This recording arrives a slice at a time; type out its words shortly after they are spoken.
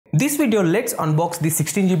this video, let's unbox the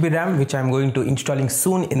 16GB RAM which I'm going to installing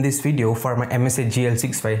soon in this video for my Msi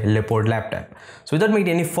GL65 Leopard laptop. So without making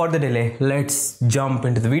any further delay, let's jump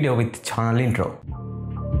into the video with channel intro.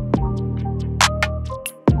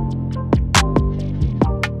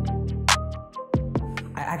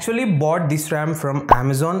 I actually bought this RAM from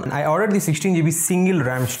Amazon. I ordered the 16GB single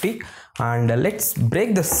RAM stick, and let's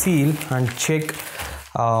break the seal and check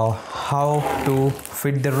how to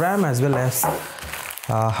fit the RAM as well as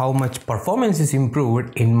how much performance is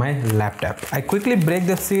improved in my laptop. I quickly break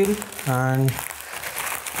the seal, and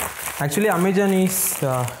actually Amazon is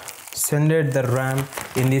sended the RAM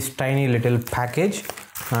in this tiny little package,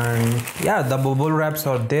 and yeah, the bubble wraps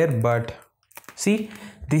are there, but see,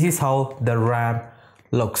 this is how the RAM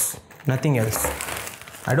looks, nothing else.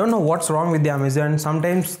 I don't know what's wrong with the Amazon.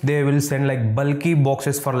 Sometimes they will send like bulky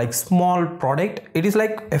boxes for like small product. It is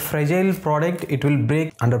like a fragile product, it will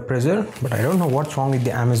break under pressure, but I don't know what's wrong with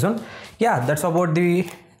the Amazon. Yeah, that's about the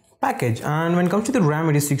package. And when it comes to the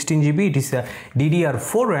RAM, it is 16GB, it is a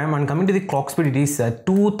DDR4 RAM, and coming to the clock speed, it is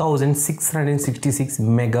 2666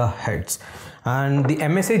 megahertz. And the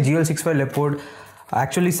Msi GL65 Leopard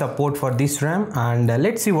actually support for this RAM, and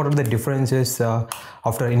let's see what are the differences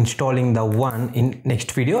after installing the one in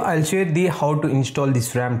next video. I'll share the how to install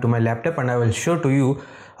this RAM to my laptop, and I will show to you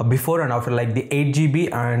before and after, like the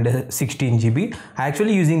 8GB and 16GB. I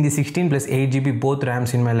actually using the 16 plus 8GB both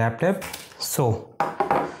RAMs in my laptop. So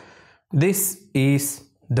this is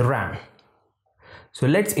the RAM. So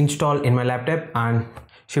let's install in my laptop and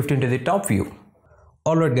shift into the top view.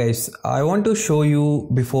 Alright guys, I want to show you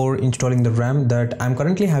before installing the RAM that I'm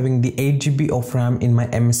currently having the 8GB of RAM in my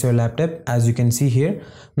Msi laptop, as you can see here.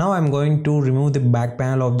 Now I'm going to remove the back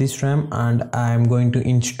panel of this RAM, and I'm going to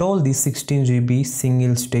install the 16GB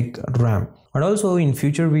single stick RAM. And also in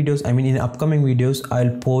future videos, I mean in upcoming videos,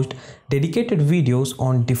 I'll post dedicated videos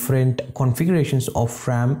on different configurations of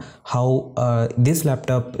RAM, how this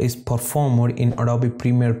laptop is performed in Adobe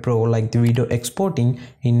Premiere Pro, like the video exporting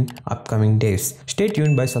in upcoming days. Stay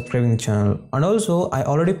tuned by subscribing the channel. And also I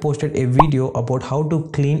already posted a video about how to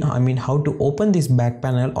clean, how to open this back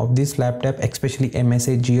panel of this laptop, especially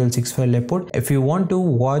Msi GL65 Leopard. If you want to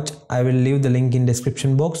watch, I will leave the link in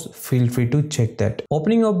description box. Feel free to check that.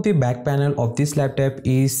 Opening up the back panel of this laptop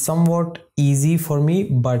is somewhat easy for me,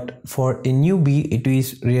 but for a newbie it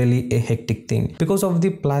is really a hectic thing because of the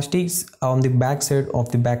plastics on the back side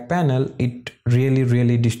of the back panel. It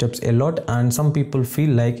really disturbs a lot, and some people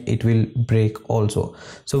feel like it will break also.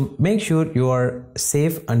 So make sure you are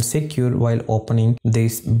safe and secure while opening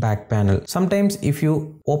this back panel. Sometimes if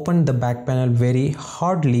you open the back panel very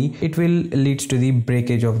hardly, it will lead to the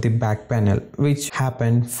breakage of the back panel, which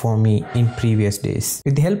happened for me in previous days.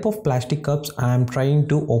 With the help of plastic cups, I am trying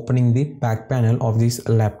to opening the back panel of this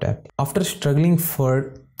laptop. After struggling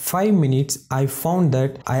for 5 minutes, I found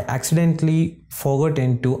that I accidentally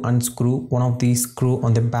forgotten to unscrew one of these screws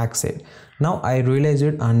on the back side. Now I realized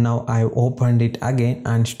it, and now I opened it again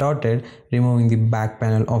and started removing the back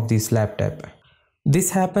panel of this laptop.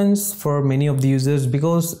 This happens for many of the users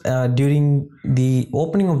because during the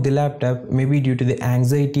opening of the laptop, maybe due to the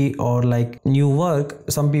anxiety or like new work,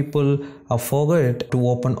 some people forget to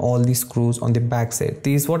open all the screws on the back side.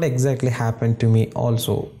 This is what exactly happened to me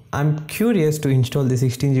also. I'm curious to install the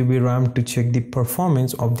 16GB RAM to check the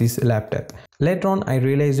performance of this laptop. Later on I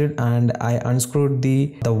realized it, and I unscrewed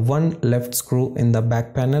the one left screw in the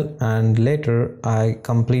back panel, and later I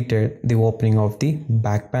completed the opening of the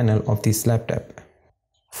back panel of this laptop.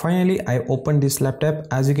 Finally I opened this laptop.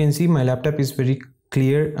 As you can see, my laptop is very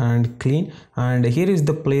clear and clean, and here is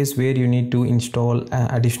the place where you need to install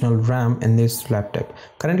additional RAM in this laptop.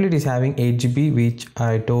 Currently it is having 8GB, which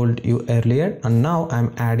I told you earlier, and now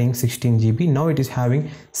I'm adding 16GB. Now it is having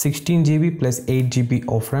 16GB plus 8GB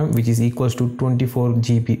of RAM, which is equals to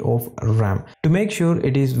 24GB of RAM. To make sure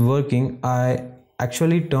it is working, I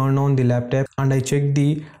actually turn on the laptop and I check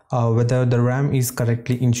the whether the RAM is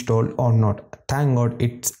correctly installed or not. Thank God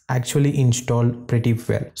it's actually installed pretty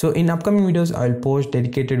well. So in upcoming videos, I'll post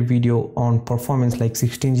dedicated video on performance like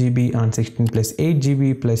 16GB and 16 plus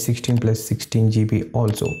 8GB plus 16 plus 16GB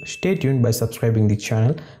also. Stay tuned by subscribing the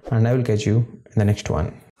channel, and I will catch you in the next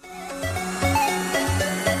one.